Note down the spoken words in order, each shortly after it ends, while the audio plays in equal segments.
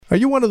Are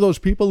you one of those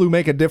people who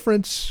make a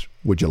difference?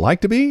 Would you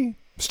like to be?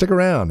 Stick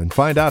around and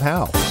find out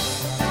how.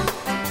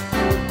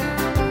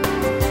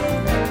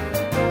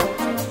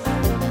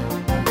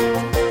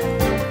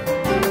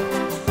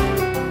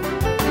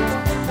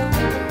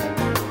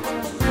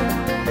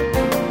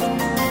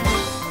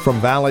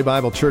 From Valley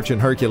Bible Church in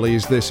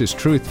Hercules, this is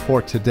Truth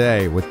for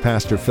Today with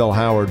Pastor Phil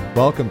Howard.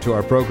 Welcome to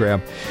our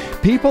program.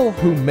 People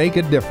who make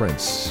a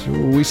difference.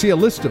 We see a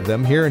list of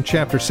them here in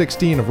chapter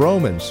 16 of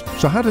Romans.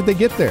 So how did they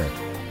get there?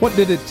 What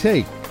did it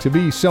take to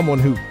be someone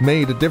who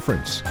made a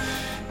difference?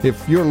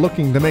 If you're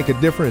looking to make a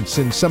difference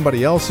in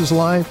somebody else's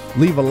life,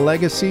 leave a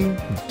legacy,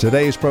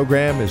 today's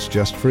program is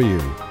just for you.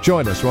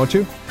 Join us, won't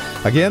you?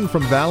 Again,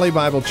 from Valley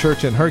Bible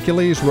Church in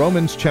Hercules,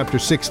 Romans chapter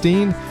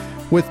 16,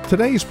 with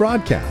today's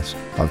broadcast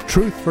of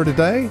Truth for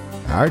Today.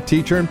 Our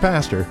teacher and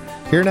pastor,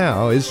 here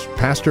now is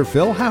Pastor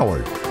Phil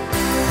Howard.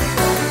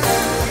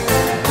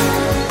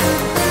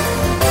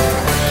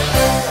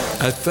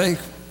 I think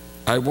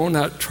I will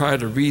not try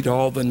to read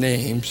all the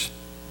names.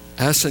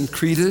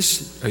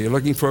 Asyncritus, are you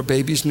looking for a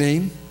baby's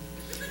name?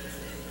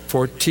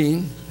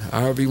 14,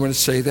 however you want to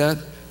say that.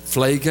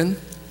 Phlegon,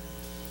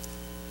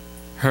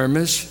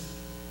 Hermas,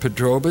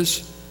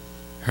 Pedrobus,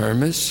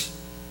 Hermas,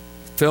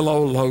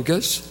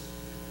 Philologus.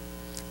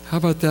 How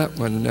about that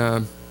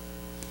one?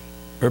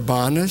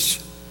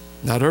 Urbanus,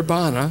 not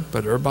Urbana,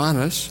 but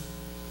Urbanus,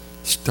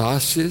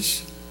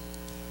 Stasis.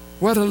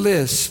 What a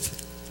list.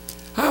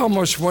 I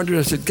almost wondered,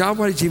 I said, God,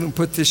 why did you even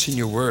put this in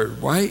your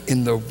word? Why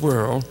in the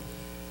world?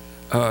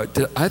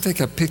 I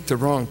think I picked the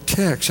wrong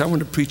text. I want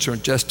to preach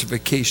on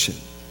justification.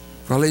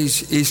 Well,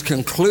 he's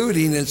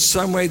concluding in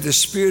some way the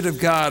Spirit of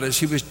God as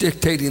he was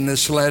dictating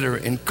this letter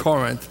in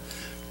Corinth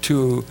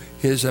to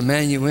his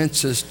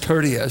amanuensis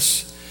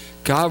Tertius.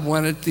 God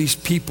wanted these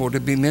people to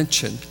be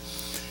mentioned.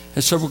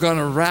 And so we're going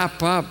to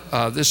wrap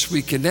up this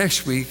week and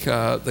next week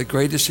the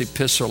greatest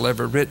epistle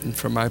ever written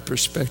from my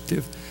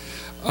perspective.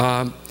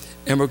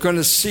 And we're going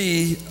to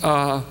see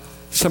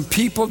some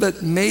people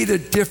that made a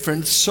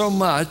difference so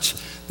much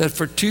that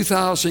for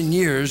 2,000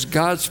 years,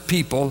 God's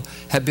people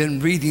have been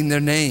reading their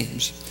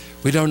names.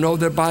 We don't know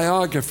their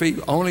biography,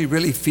 only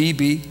really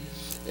Phoebe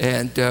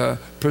and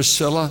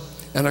Priscilla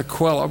and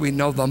Aquila. We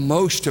know the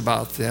most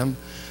about them.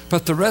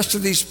 But the rest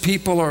of these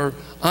people are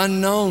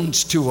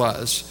unknowns to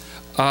us.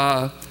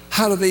 How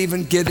do they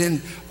even get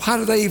in? How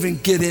do they even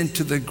get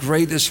into the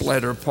greatest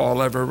letter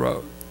Paul ever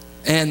wrote?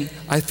 And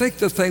I think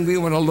the thing we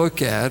want to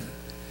look at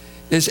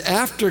is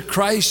after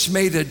Christ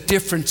made a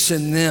difference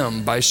in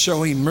them by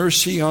showing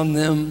mercy on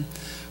them,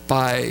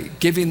 by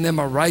giving them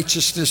a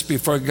righteousness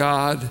before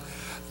God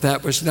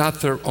that was not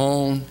their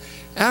own,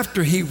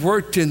 after he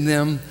worked in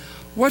them,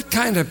 what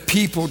kind of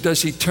people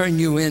does he turn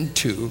you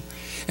into?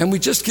 And we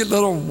just get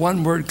little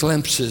one-word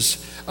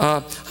glimpses.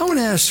 I want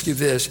to ask you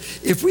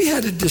this. If we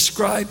had to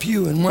describe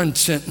you in one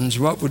sentence,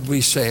 what would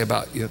we say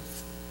about you?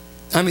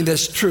 I mean,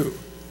 that's true,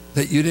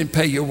 that you didn't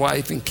pay your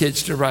wife and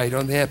kids to write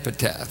on the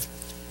epitaph.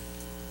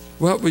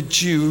 What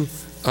would you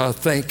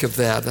think of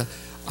that?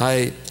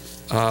 I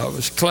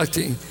was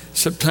collecting,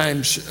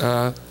 sometimes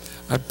I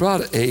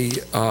brought a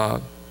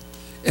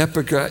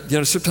epigraph. You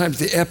know, sometimes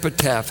the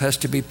epitaph has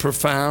to be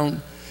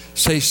profound,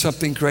 say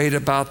something great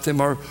about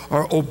them, or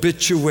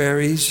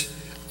obituaries.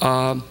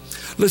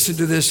 Listen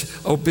to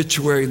this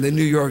obituary in the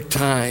New York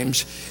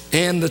Times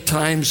and the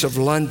Times of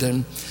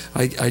London.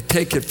 I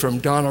take it from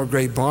Donald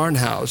Gray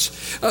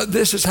Barnhouse.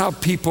 This is how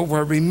people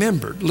were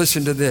remembered.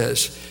 Listen to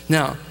this.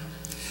 Now,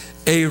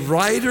 a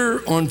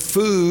writer on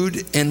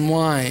food and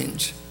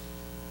wines.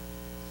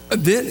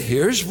 Then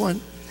here's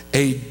one,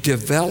 a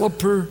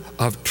developer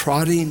of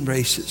trotting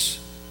races.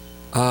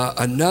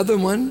 Another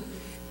one,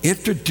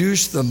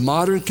 introduced the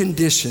modern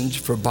conditions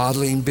for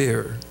bottling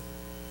beer.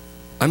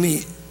 I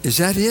mean, is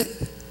that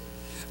it?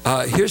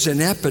 Here's an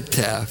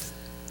epitaph.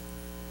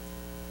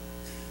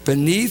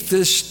 Beneath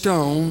this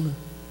stone,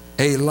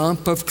 a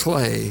lump of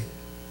clay,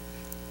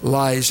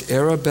 lies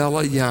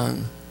Arabella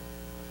Young,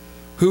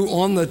 who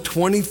on the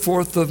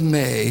 24th of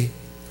May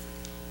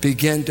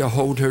began to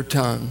hold her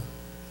tongue.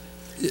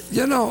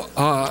 You know,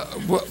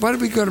 what are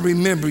we going to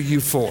remember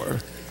you for?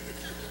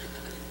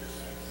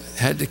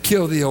 Had to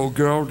kill the old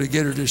girl to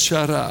get her to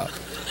shut up.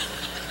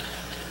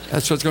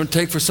 That's what it's going to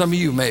take for some of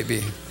you,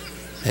 maybe.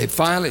 They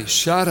finally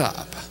shut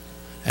up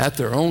at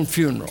their own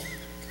funeral.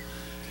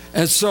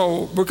 And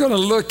so we're going to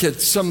look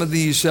at some of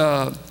these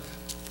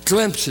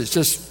glimpses,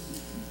 just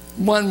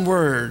one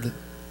word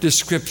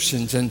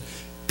descriptions and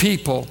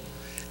people.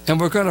 And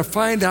we're going to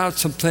find out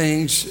some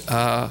things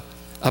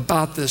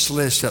about this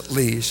list at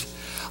least.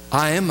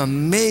 I am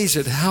amazed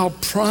at how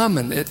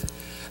prominent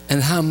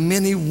and how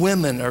many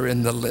women are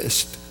in the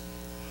list.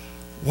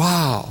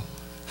 Wow,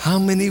 how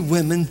many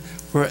women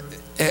were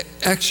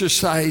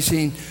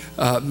exercising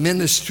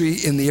ministry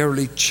in the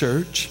early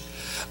church.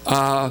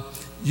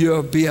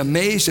 You'll be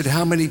amazed at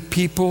how many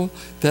people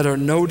that are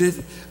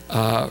noted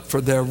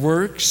for their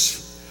works,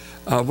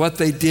 what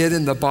they did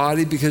in the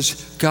body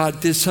because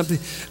God did something.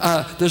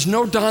 There's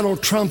no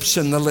Donald Trumps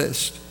in the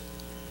list.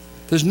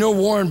 There's no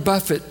Warren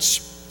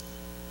Buffetts.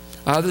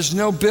 There's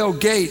no Bill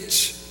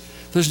Gates.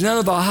 There's none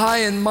of the high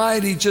and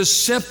mighty,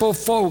 just simple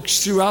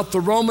folks throughout the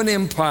Roman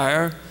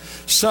Empire.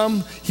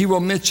 Some he will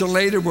mention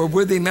later were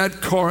with him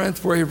at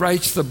Corinth, where he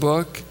writes the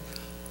book.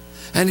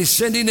 And he's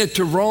sending it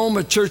to Rome,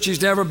 a church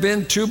he's never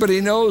been to, but he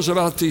knows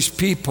about these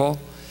people.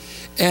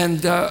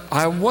 And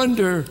I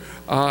wonder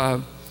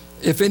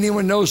if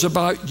anyone knows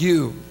about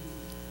you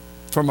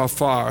from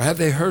afar. Have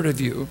they heard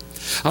of you?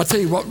 I'll tell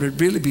you what would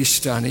really be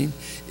stunning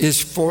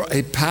is for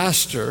a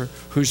pastor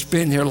who's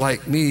been here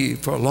like me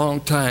for a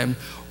long time,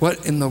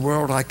 what in the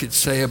world I could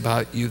say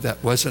about you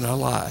that wasn't a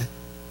lie.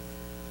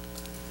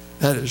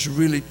 That is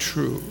really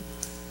true.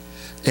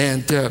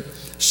 And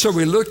so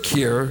we look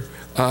here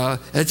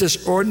at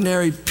just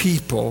ordinary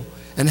people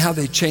and how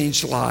they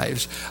changed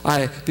lives.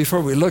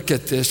 Before we look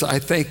at this, I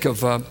think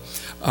of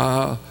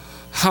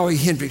Howie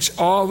Hendricks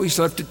always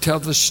loved to tell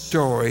the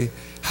story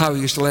how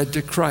he was led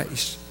to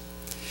Christ.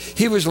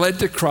 He was led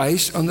to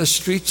Christ on the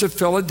streets of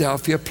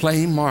Philadelphia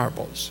playing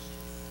marbles.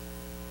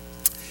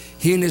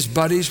 He and his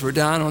buddies were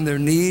down on their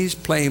knees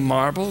playing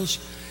marbles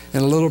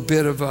and a little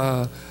bit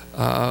of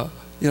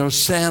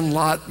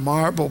sandlot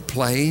marble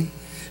playing.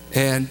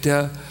 And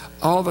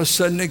all of a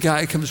sudden a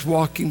guy comes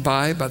walking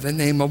by the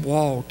name of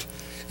Walt.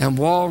 And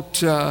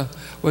Walt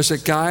was a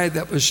guy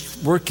that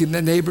was working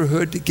the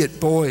neighborhood to get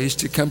boys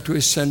to come to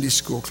his Sunday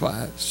school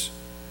class.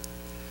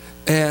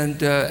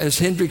 And as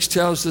Hendricks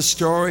tells the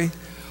story,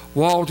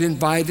 Walt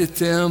invited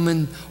them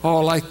and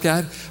all like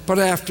that. But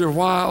after a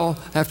while,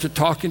 after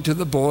talking to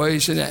the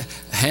boys and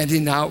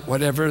handing out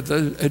whatever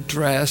the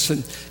address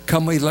and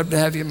come, we'd love to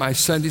have you in my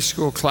Sunday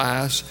school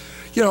class.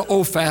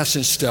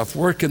 Old-fashioned stuff,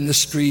 work in the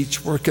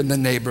streets, work in the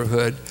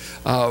neighborhood.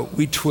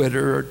 We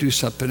Twitter or do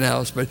something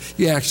else, but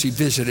you actually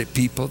visited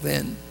people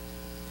then.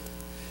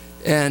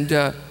 And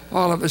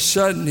all of a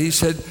sudden he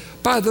said,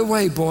 by the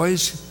way,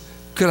 boys,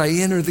 could I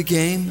enter the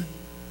game?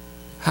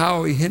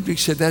 Howie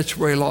Hendricks said that's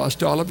where he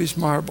lost all of his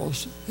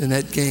marbles in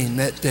that game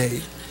that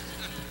day.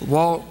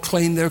 Walt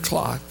cleaned their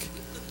clock,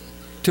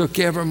 took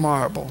every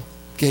marble,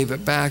 gave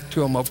it back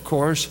to him, of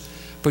course,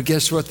 but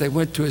guess what? They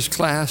went to his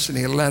class and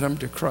he led them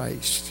to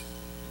Christ.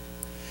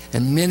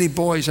 And many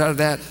boys out of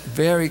that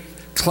very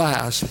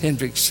class,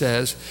 Hendricks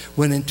says,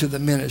 went into the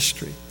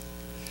ministry.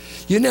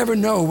 You never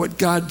know what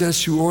God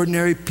does through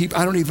ordinary people.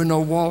 I don't even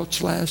know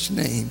Walt's last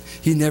name.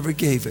 He never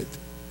gave it.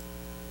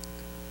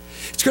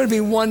 It's going to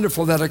be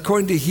wonderful that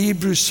according to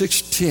Hebrews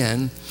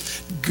 6:10,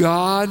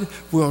 God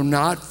will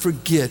not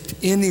forget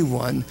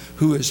anyone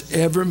who has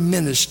ever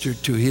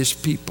ministered to his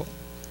people.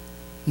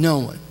 No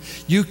one.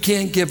 You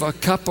can't give a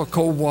cup of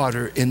cold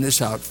water in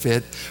this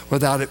outfit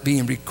without it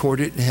being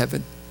recorded in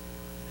heaven.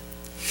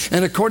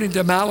 And according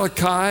to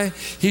Malachi,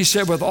 he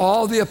said with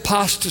all the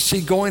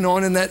apostasy going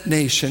on in that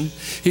nation,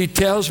 he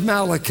tells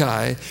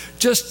Malachi,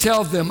 just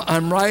tell them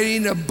I'm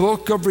writing a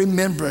book of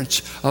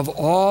remembrance of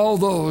all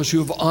those who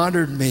have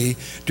honored me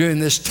during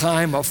this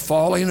time of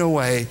falling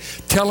away.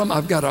 Tell them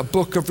I've got a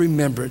book of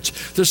remembrance.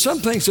 There's some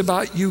things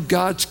about you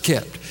God's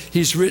kept.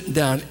 He's written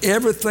down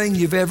everything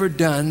you've ever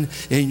done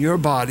in your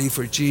body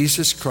for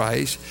Jesus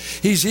Christ.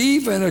 He's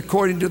even,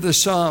 according to the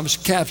Psalms,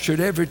 captured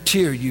every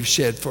tear you've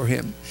shed for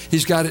him.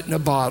 He's got it in a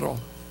bottle.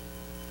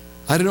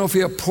 I don't know if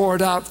he'll pour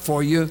it out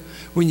for you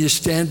when you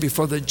stand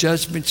before the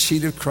judgment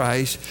seat of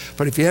Christ,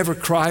 but if you ever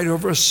cried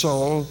over a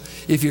soul,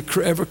 if you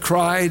ever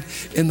cried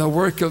in the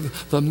work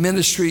of the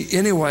ministry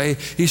anyway,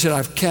 he said,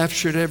 I've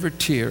captured every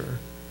tear.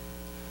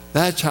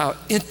 That's how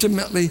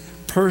intimately,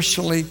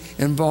 personally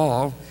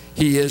involved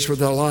he is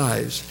with our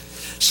lives.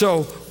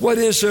 So what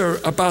is there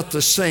about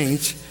the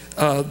saints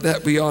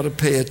that we ought to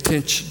pay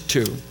attention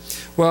to?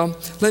 Well,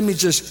 let me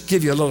just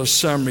give you a little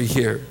summary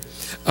here.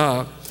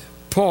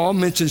 Paul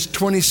mentions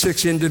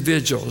 26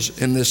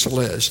 individuals in this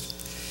list.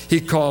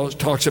 He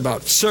talks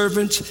about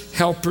servants,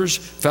 helpers,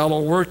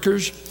 fellow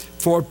workers.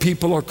 4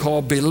 people are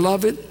called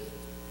beloved,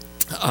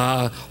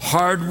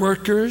 hard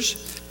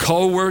workers,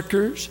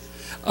 co-workers,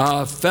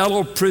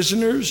 fellow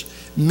prisoners,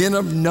 men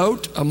of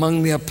note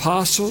among the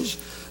apostles,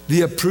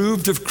 the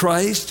approved of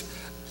Christ,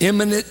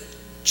 eminent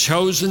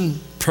chosen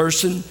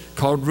person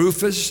called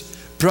Rufus,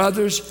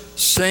 brothers,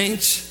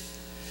 saints.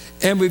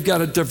 And we've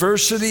got a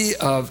diversity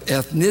of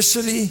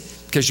ethnicity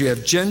because you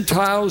have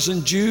Gentiles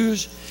and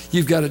Jews.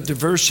 You've got a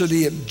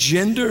diversity of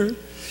gender.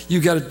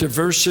 You've got a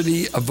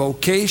diversity of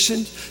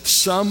vocation.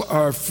 Some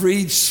are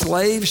freed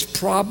slaves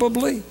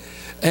probably.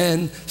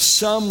 And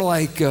some,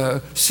 like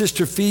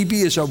Sister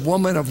Phoebe, is a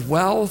woman of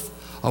wealth,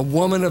 a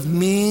woman of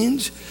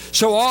means.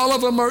 So all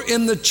of them are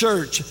in the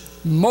church.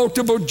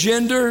 Multiple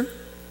gender,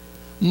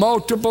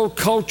 multiple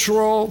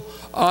cultural,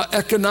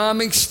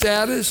 economic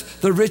status.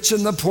 The rich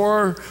and the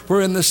poor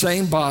were in the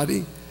same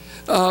body.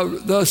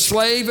 The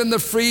slave and the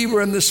free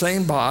were in the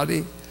same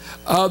body.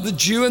 The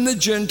Jew and the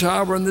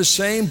Gentile were in the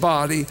same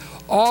body.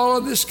 All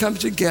of this comes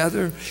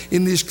together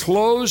in these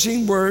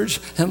closing words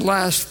and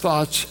last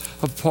thoughts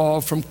of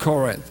Paul from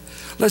Corinth.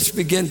 Let's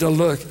begin to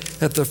look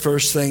at the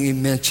first thing he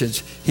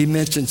mentions. He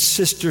mentions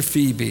Sister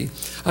Phoebe.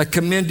 I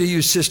commend to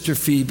you Sister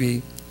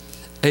Phoebe,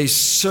 a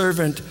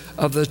servant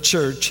of the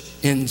church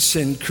in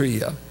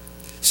Cenchrea.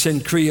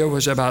 Cenchrea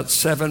was about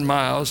 7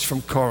 miles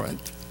from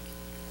Corinth.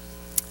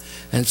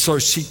 And so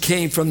she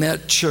came from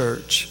that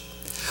church.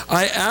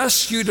 I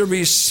ask you to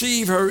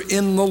receive her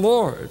in the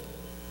Lord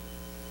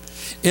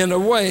in a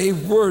way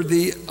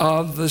worthy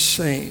of the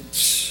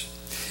saints,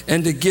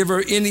 and to give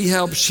her any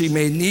help she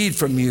may need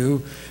from you,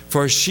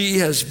 for she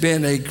has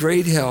been a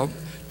great help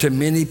to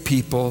many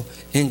people,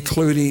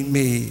 including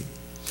me.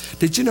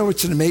 Did you know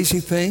what's an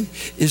amazing thing?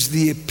 Is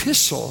the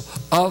epistle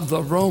of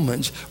the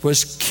Romans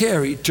was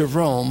carried to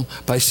Rome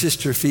by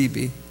Sister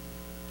Phoebe.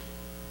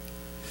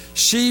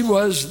 She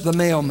was the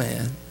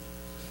mailman.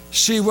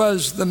 She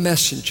was the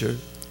messenger.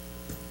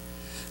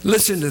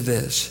 Listen to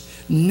this.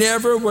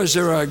 Never was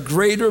there a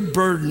greater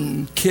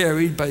burden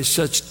carried by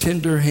such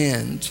tender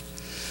hands.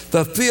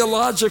 The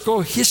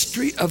theological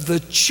history of the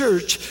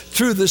church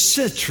through the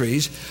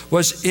centuries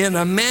was in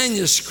a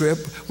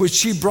manuscript which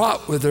she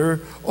brought with her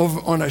over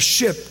on a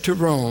ship to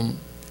Rome.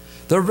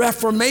 The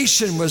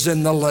Reformation was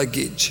in the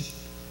luggage.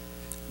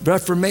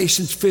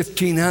 Reformation's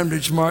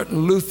 1500s,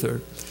 Martin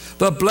Luther.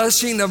 The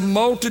blessing of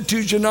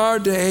multitudes in our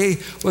day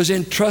was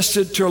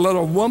entrusted to a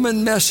little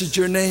woman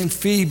messenger named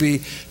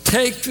Phoebe.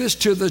 Take this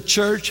to the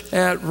church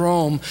at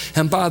Rome.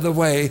 And by the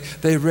way,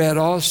 they read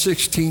all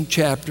 16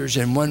 chapters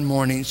in one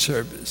morning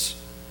service.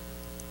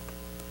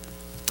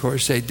 Of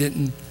course, they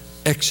didn't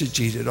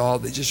exegete it all,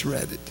 they just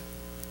read it.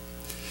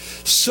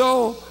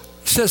 So,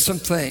 he says some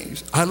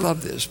things. I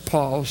love this.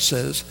 Paul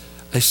says,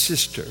 a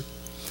sister.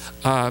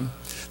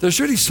 There's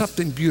really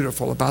something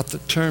beautiful about the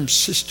term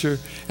sister,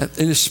 and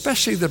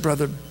especially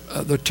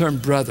the term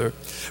brother.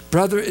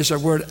 Brother is a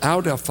word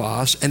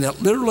adelphos, and it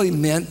literally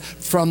meant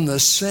from the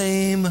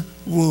same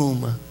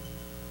womb.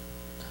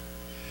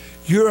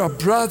 You're a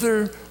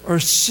brother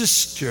or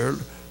sister,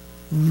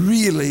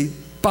 really,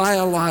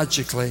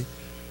 biologically,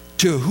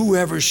 to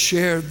whoever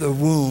shared the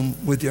womb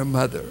with your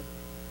mother.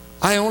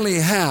 I only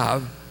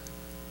have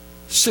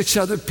 6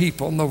 other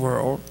people in the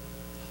world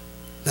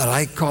that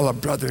I call a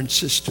brother and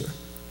sister.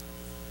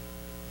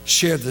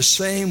 Shared the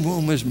same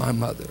womb as my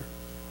mother.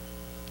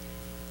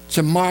 It's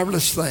a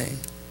marvelous thing.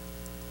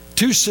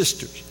 2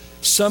 sisters.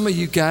 Some of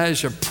you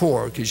guys are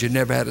poor because you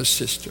never had a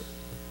sister.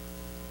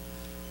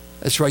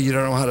 That's why you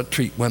don't know how to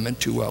treat women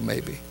too well,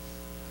 maybe.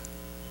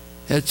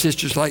 Had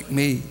sisters like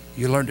me,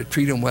 you learn to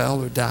treat them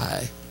well or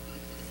die.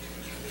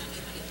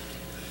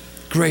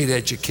 Great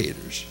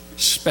educators,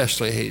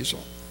 especially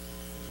Hazel.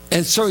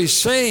 And so he's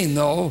saying,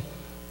 though,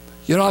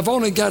 I've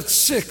only got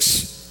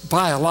 6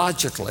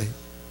 biologically,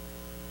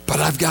 but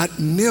I've got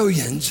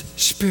millions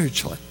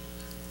spiritually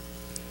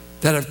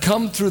that have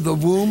come through the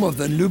womb of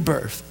the new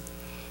birth,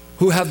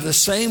 who have the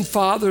same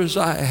Father as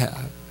I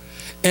have,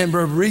 and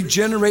were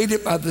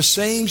regenerated by the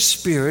same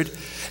Spirit.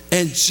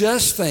 And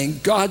just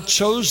think, God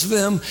chose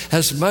them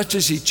as much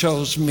as He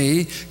chose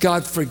me.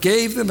 God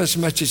forgave them as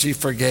much as He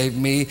forgave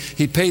me.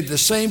 He paid the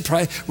same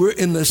price. We're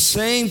in the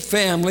same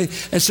family.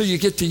 And so you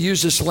get to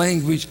use this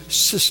language,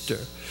 sister.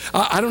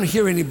 I don't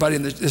hear anybody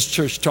in this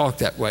church talk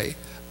that way.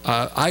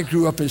 I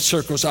grew up in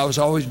circles. I was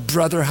always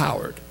Brother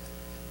Howard.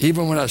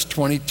 Even when I was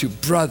 22,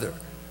 brother,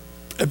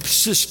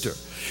 sister.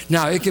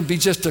 Now, it can be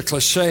just a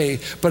cliche,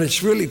 but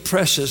it's really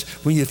precious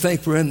when you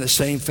think we're in the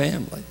same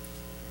family.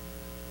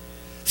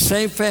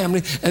 Same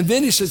family. And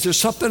then he says there's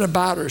something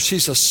about her.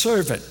 She's a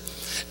servant.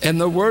 And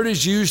the word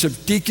is used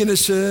of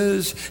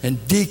deaconesses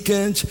and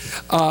deacons.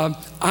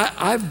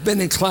 I've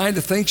been inclined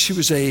to think she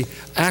was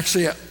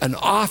actually an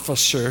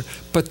officer,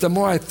 but the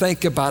more I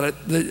think about it,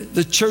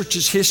 the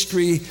church's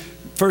history,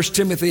 1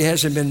 Timothy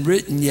hasn't been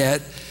written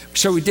yet,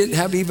 so we didn't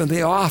have even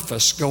the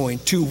office going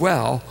too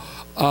well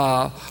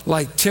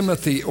like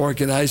Timothy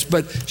organized.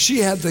 But she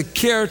had the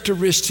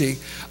characteristic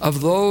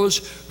of those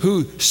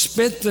who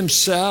spent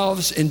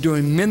themselves in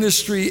doing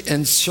ministry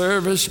and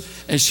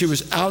service, and she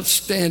was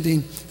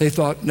outstanding. They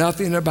thought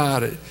nothing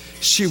about it.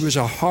 She was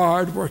a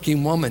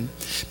hard-working woman.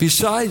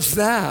 Besides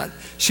that,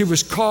 she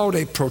was called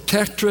a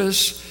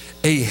protectress,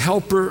 a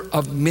helper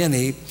of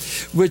many,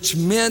 which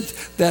meant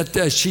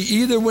that she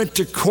either went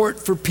to court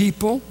for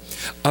people,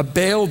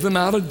 bailed them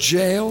out of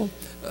jail.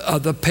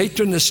 The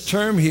patroness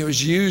term here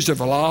is used of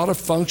a lot of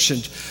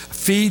functions.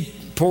 Feed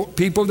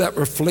people that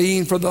were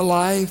fleeing for their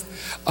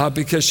life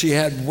because she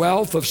had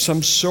wealth of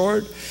some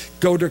sort.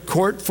 Go to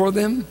court for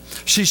them.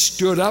 She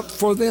stood up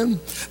for them.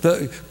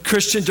 The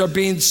Christians are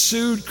being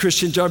sued.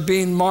 Christians are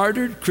being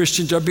martyred.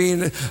 Christians are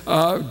being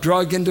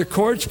dragged into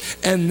courts.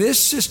 And this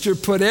sister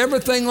put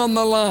everything on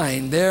the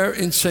line there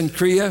in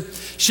Cenchrea.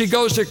 She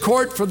goes to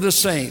court for the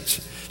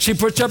saints. She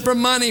puts up her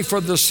money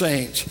for the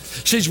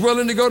saints. She's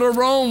willing to go to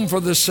Rome for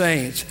the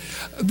saints.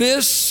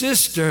 This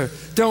sister,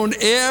 don't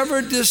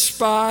ever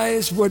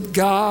despise what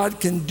God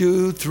can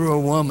do through a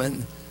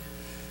woman.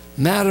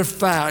 Matter of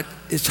fact,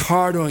 it's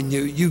hard on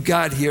you. You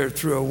got here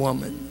through a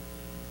woman.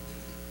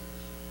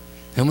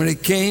 And when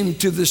it came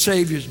to the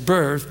Savior's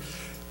birth,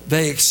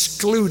 they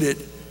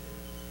excluded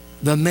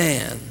the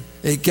man.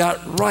 It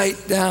got right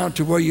down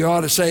to where you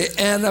ought to say,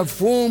 and of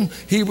whom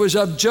he was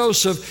of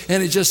Joseph,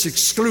 and it just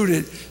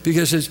excluded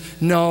because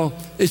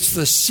it's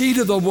the seed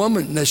of the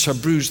woman that shall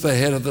bruise the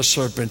head of the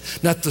serpent,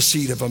 not the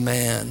seed of a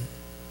man.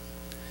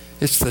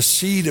 It's the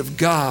seed of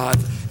God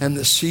and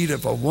the seed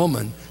of a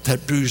woman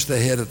that bruised the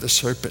head of the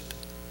serpent.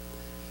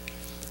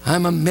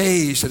 I'm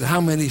amazed at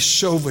how many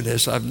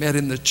chauvinists I've met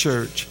in the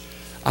church.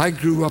 I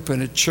grew up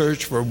in a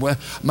church where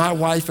my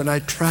wife and I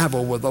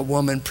traveled with a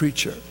woman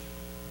preacher.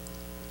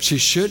 She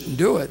shouldn't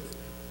do it,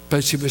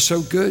 but she was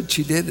so good,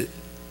 she did it.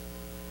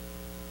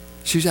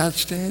 She's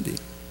outstanding.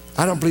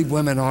 I don't believe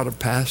women ought to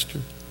pastor.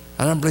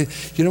 I don't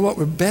believe, you know what?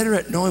 We're better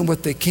at knowing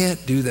what they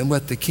can't do than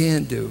what they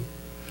can do.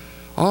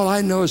 All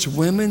I know is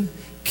women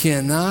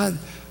cannot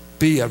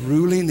be a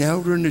ruling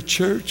elder in the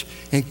church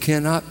and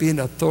cannot be an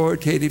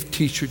authoritative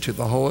teacher to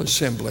the whole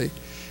assembly.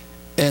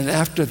 And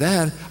after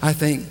that, I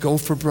think, go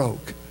for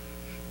broke.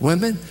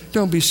 Women,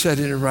 don't be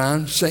sitting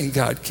around saying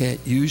God can't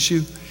use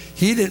you.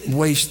 He didn't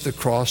waste the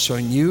cross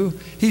on you.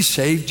 He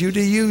saved you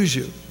to use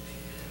you.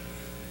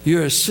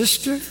 You're a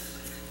sister.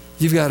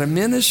 You've got a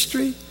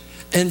ministry.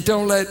 And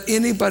don't let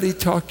anybody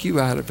talk you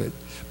out of it.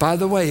 By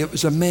the way, it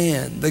was a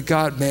man, the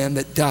God man,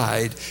 that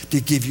died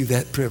to give you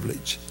that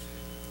privilege.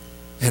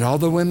 And all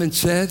the women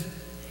said,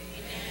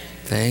 amen.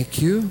 Thank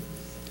you.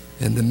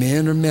 And the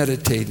men are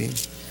meditating.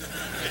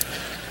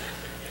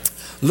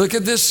 Look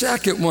at this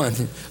second one.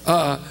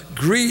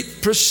 Greet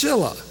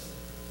Priscilla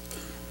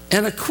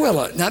and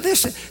Aquila. Now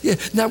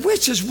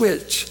which is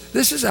which?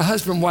 This is a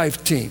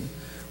husband-wife team.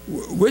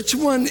 Which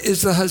one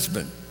is the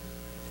husband?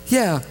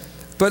 Yeah,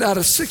 but out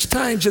of 6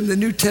 times in the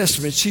New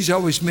Testament, she's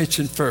always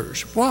mentioned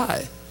first.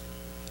 Why?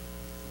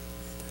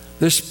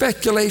 There's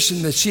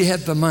speculation that she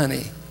had the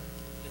money.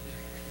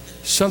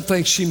 Some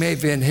think she may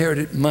have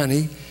inherited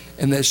money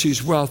and that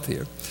she's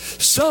wealthier.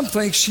 Some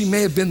think she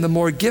may have been the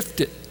more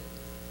gifted.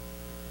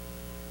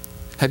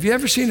 Have you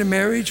ever seen a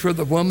marriage where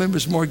the woman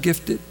was more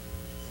gifted?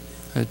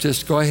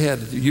 Just go ahead.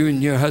 You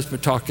and your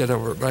husband talk it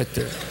over right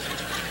there.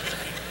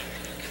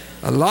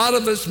 A lot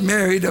of us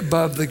married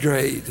above the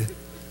grade.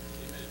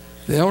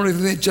 The only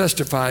thing that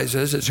justifies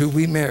us is who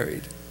we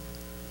married.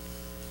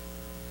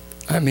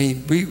 I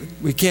mean,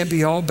 we can't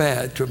be all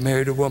bad to have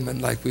married a woman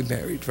like we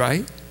married,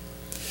 right?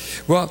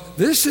 Well,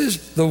 this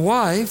is the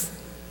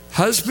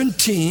wife-husband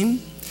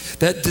team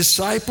that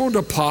discipled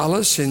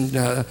Apollos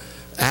in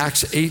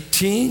Acts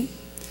 18.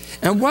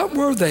 And what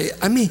were they?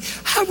 I mean,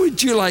 how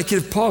would you like it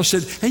if Paul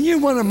said, and you're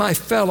one of my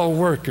fellow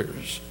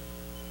workers?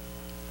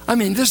 I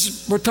mean,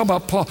 we're talking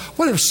about Paul.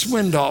 What if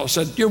Swindoll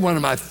said, you're one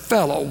of my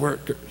fellow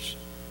workers?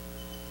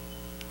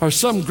 Or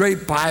some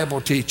great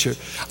Bible teacher.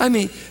 I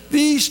mean,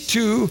 these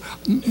two,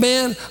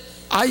 man,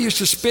 I used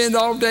to spend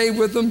all day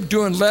with them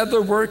doing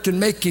leather work and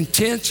making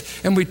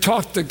tents, and we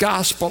talked the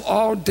gospel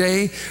all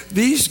day.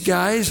 These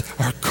guys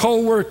are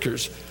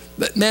co-workers.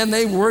 Man,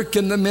 they work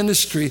in the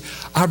ministry.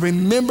 I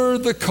remember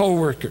the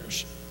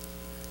co-workers.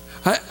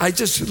 I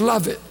just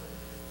love it.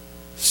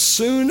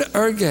 Soon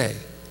Erge,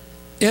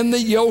 in the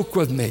yoke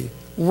with me,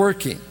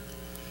 working.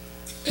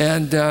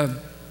 And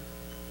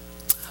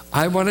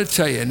I want to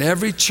tell you, in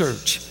every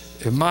church,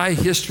 in my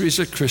history as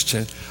a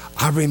Christian,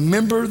 I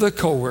remember the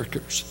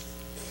co-workers.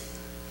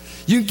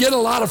 You get a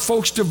lot of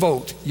folks to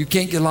vote. You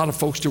can't get a lot of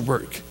folks to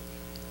work.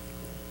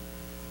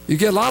 You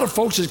get a lot of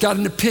folks that's got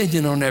an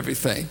opinion on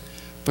everything.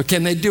 But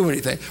can they do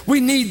anything? We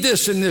need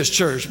this in this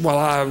church. Well,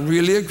 I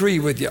really agree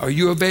with you. Are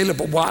you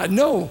available? Why?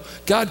 No.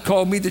 God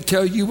called me to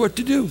tell you what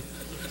to do.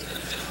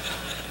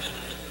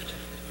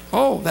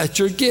 Oh, that's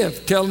your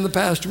gift, telling the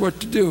pastor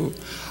what to do.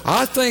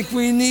 I think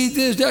we need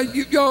this.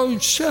 Oh,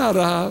 shut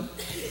up.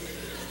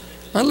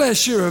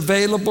 Unless you're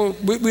available,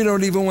 we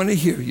don't even want to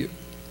hear you.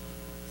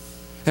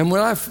 And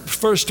when I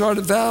first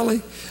started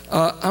Valley,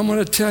 I'm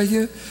going to tell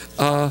you,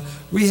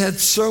 we had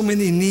so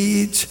many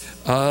needs.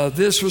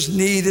 This was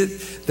needed,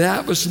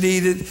 that was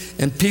needed,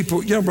 and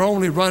people, we're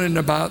only running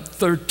about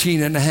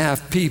 13 and a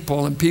half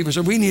people, and people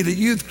said, we need a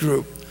youth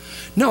group.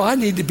 No, I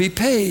need to be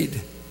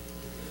paid.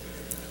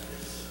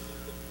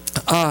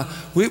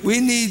 We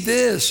need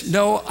this.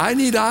 No, I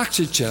need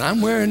oxygen.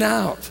 I'm wearing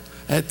out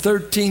at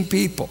 13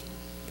 people.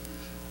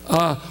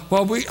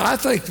 I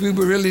think we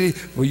really,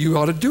 you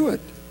ought to do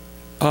it.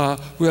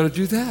 We ought to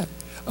do that.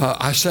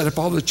 I set up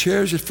all the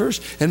chairs at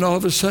first, and all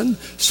of a sudden,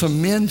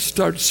 some men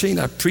started seeing.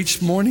 I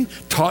preached morning,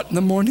 taught in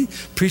the morning,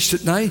 preached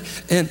at night,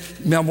 and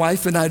my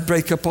wife and I'd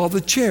break up all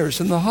the chairs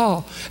in the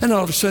hall. And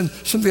all of a sudden,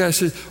 some guy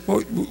said,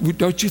 well,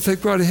 don't you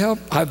think we ought to help?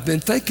 I've been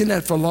thinking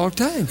that for a long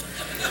time.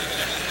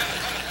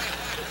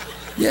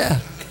 Yeah,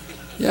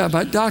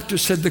 my doctor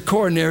said the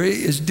coronary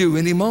is due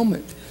any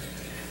moment.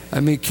 I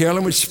mean,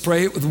 Carolyn would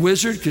spray it with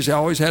Wizard because I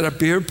always had a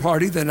beer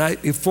party the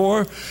night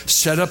before,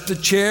 set up the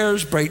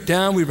chairs, break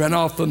down. We ran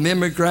off the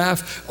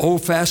mimeograph,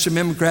 old-fashioned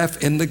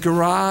mimeograph in the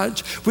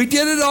garage. We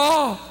did it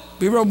all.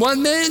 We were a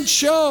one-man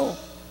show.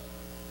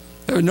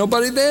 There was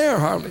nobody there,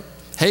 hardly.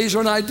 Hazel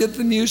and I did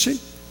the music.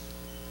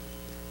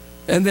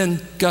 And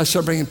then God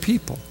started bringing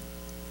people.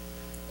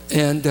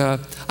 And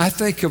I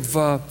think of,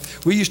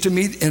 we used to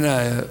meet in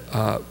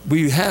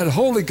we had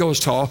Holy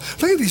Ghost Hall.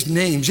 Look at these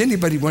names.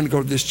 Anybody want to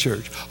go to this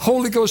church?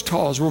 Holy Ghost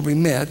Hall is where we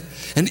met.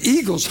 And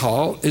Eagles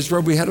Hall is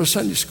where we had our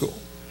Sunday school.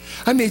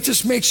 I mean, it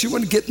just makes you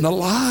want to get in the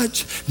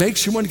lodge,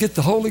 makes you want to get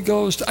the Holy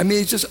Ghost. I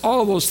mean, it's just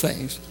all those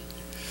things.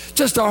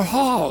 Just our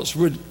halls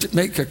would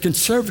make a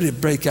conservative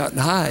breakout in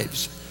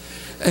hives.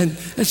 And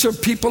so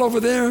people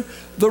over there,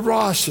 the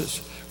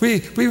Rosses,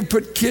 we would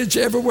put kids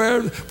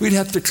everywhere. We'd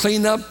have to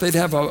clean up. They'd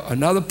have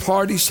another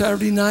party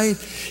Saturday night.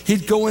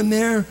 He'd go in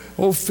there,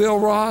 old Phil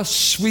Ross,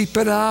 sweep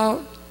it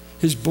out.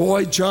 His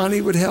boy,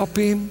 Johnny, would help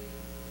him.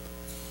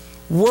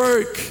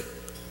 Work.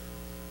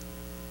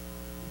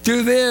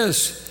 Do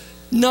this.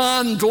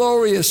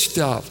 Non-glorious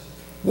stuff.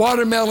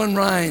 Watermelon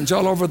rinds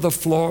all over the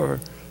floor.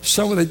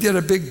 They did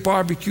a big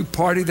barbecue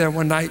party there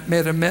one night,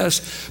 made a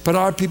mess. But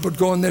our people would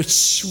go in there,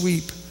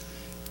 sweep.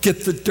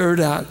 Get the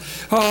dirt out.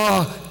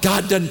 Oh,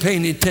 God doesn't pay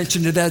any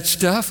attention to that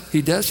stuff.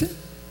 He doesn't.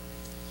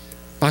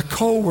 My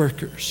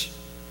co-workers.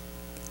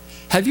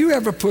 Have you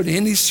ever put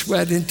any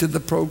sweat into the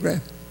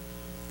program?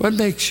 What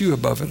makes you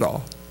above it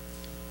all?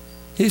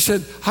 He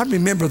said, I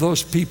remember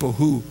those people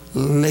who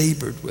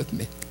labored with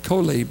me,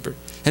 co-labored.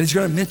 And he's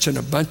going to mention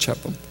a bunch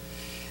of them.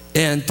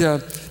 And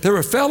there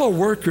were fellow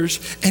workers,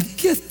 and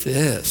get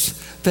this,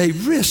 they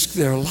risked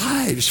their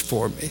lives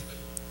for me.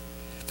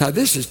 Now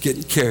this is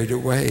getting carried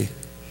away.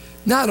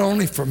 Not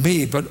only for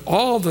me, but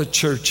all the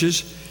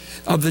churches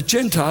of the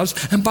Gentiles.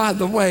 And by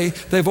the way,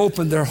 they've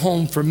opened their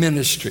home for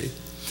ministry.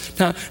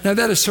 Now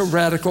that is so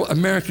radical.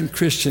 American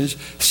Christians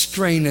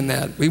strain in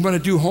that. We want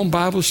to do home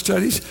Bible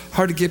studies.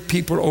 Hard to get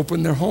people to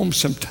open their homes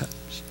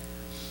sometimes.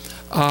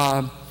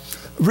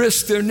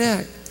 Risk their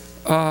neck.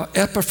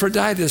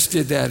 Epaphroditus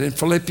did that in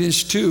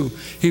Philippians 2.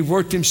 He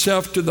worked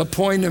himself to the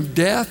point of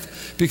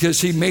death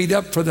because he made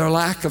up for their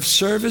lack of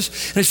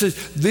service. And he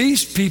says,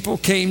 these people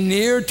came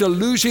near to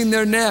losing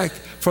their neck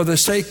for the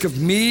sake of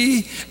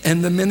me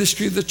and the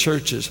ministry of the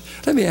churches.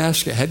 Let me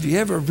ask you, have you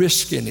ever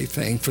risked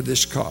anything for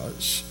this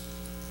cause?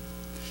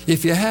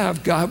 If you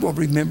have, God will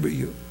remember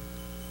you.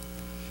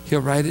 He'll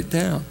write it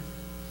down.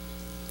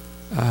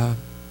 I'm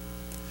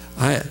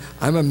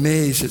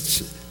amazed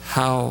at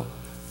how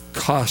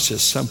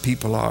cautious some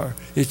people are.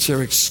 It's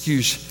their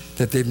excuse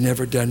that they've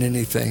never done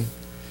anything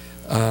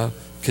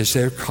because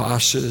they're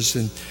cautious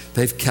and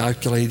they've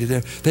calculated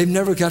it. They've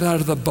never got out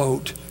of the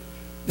boat.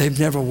 They've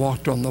never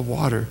walked on the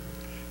water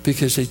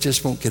because they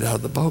just won't get out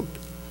of the boat.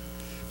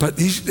 But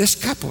this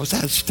couple is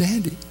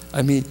outstanding.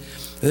 I mean,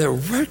 they're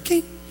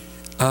working,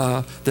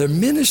 they're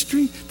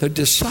ministering, they're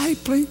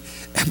discipling,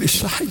 and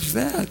besides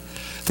that,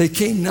 they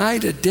came nigh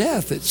to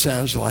death, it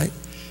sounds like,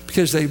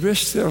 because they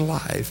risked their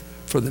life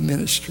for the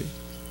ministry.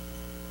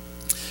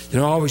 You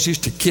know, I always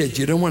used to kid,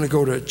 you don't want to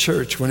go to a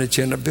church when it's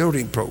in a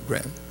building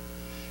program.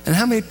 And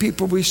how many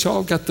people we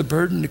saw got the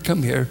burden to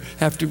come here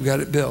after we got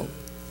it built?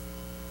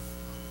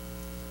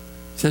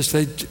 Since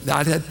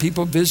I'd had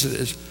people visit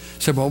us,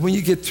 said, well, when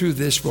you get through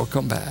this, we'll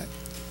come back.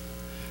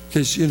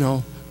 Because, you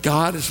know,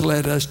 God has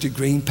led us to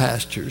green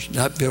pastures,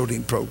 not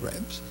building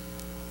programs.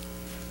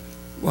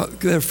 Well,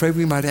 they're afraid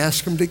we might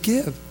ask them to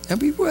give.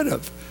 And we would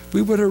have.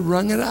 We would have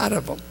wrung it out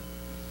of them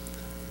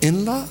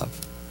in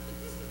love.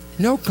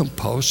 No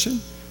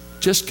compulsion,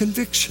 just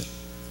conviction.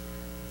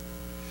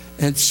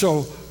 And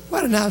so,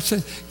 what an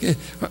outstanding,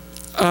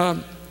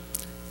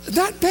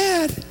 not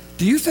bad.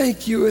 Do you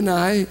think you and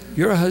I,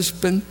 your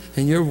husband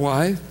and your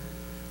wife,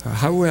 or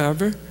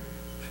however,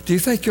 do you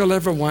think you'll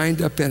ever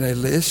wind up in a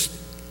list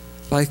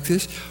like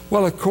this?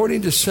 Well,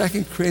 according to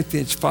 2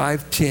 Corinthians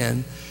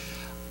 5:10,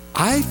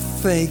 I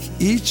think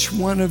each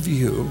one of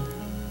you,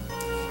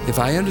 if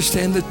I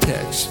understand the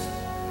text,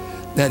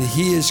 that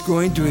he is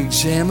going to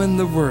examine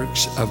the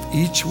works of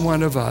each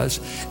one of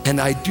us,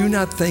 and I do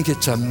not think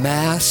it's a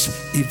mass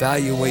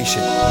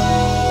evaluation.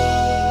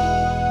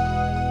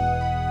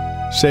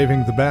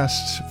 Saving the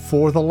best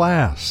for the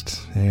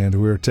last, and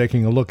we're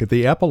taking a look at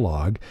the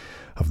epilogue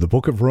of the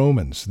book of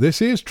Romans.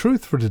 This is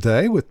Truth for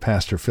Today with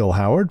Pastor Phil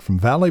Howard from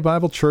Valley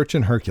Bible Church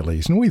in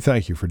Hercules, and we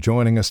thank you for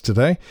joining us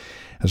today.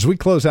 As we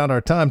close out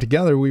our time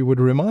together, we would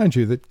remind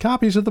you that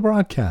copies of the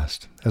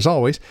broadcast, as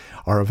always,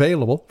 are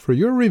available for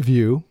your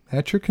review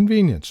at your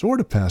convenience or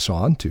to pass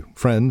on to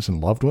friends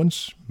and loved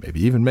ones,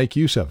 maybe even make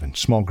use of in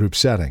small group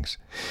settings.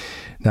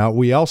 Now,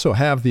 we also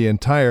have the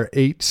entire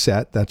 8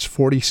 set, that's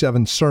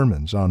 47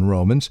 sermons on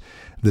Romans.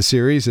 The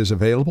series is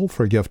available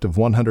for a gift of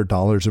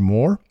 $100 or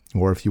more,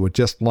 or if you would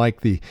just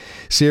like the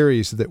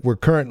series that we're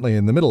currently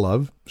in the middle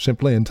of,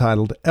 simply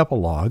entitled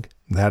Epilogue,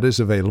 that is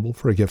available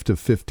for a gift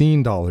of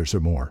 $15 or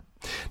more.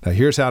 Now,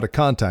 here's how to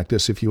contact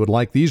us if you would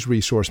like these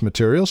resource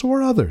materials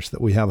or others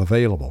that we have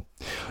available.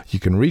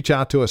 You can reach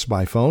out to us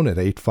by phone at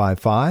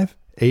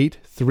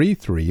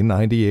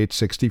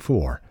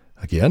 855-833-9864.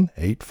 Again,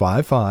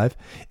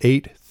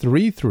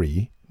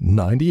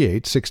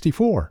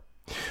 855-833-9864.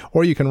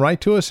 Or you can write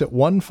to us at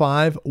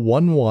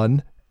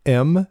 1511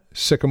 M.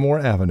 Sycamore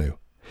Avenue,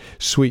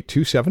 Suite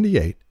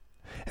 278,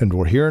 and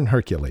we're here in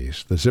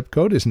Hercules. The zip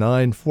code is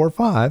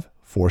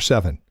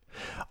 94547.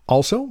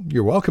 Also,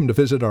 you're welcome to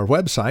visit our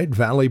website,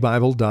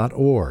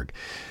 valleybible.org.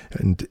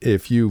 And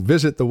if you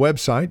visit the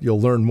website, you'll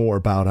learn more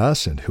about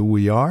us and who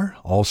we are.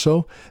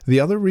 Also,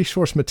 the other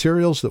resource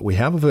materials that we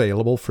have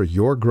available for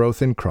your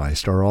growth in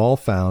Christ are all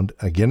found,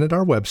 again, at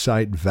our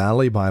website,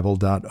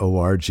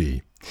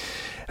 valleybible.org.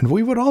 And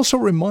we would also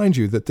remind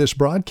you that this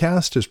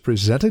broadcast is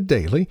presented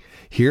daily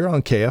here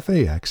on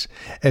KFAX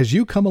as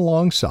you come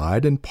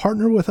alongside and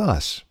partner with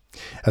us.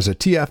 As a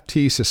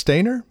TFT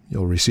sustainer,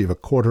 you'll receive a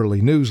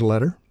quarterly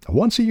newsletter, a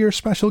once-a-year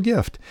special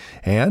gift,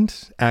 and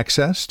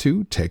access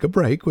to Take a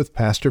Break with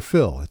Pastor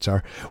Phil. It's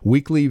our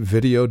weekly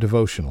video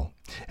devotional.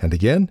 And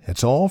again,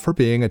 it's all for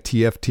being a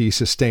TFT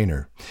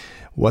sustainer.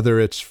 Whether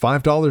it's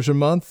 $5 a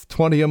month,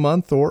 $20 a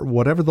month, or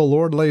whatever the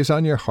Lord lays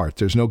on your heart,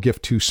 there's no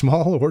gift too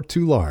small or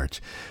too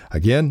large.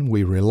 Again,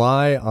 we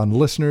rely on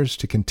listeners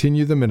to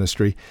continue the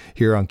ministry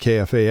here on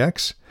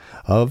KFAX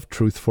of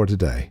Truth for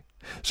Today.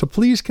 So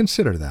please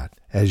consider that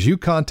as you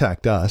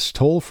contact us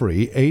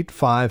toll-free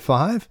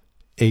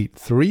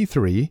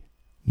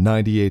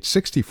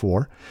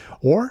 855-833-9864,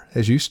 or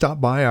as you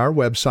stop by our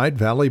website,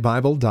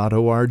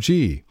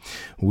 valleybible.org.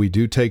 We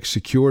do take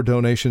secure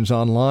donations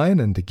online,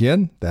 and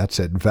again, that's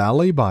at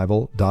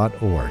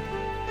valleybible.org.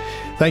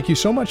 Thank you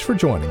so much for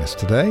joining us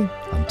today.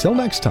 Until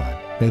next time,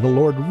 may the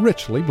Lord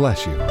richly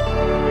bless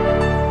you.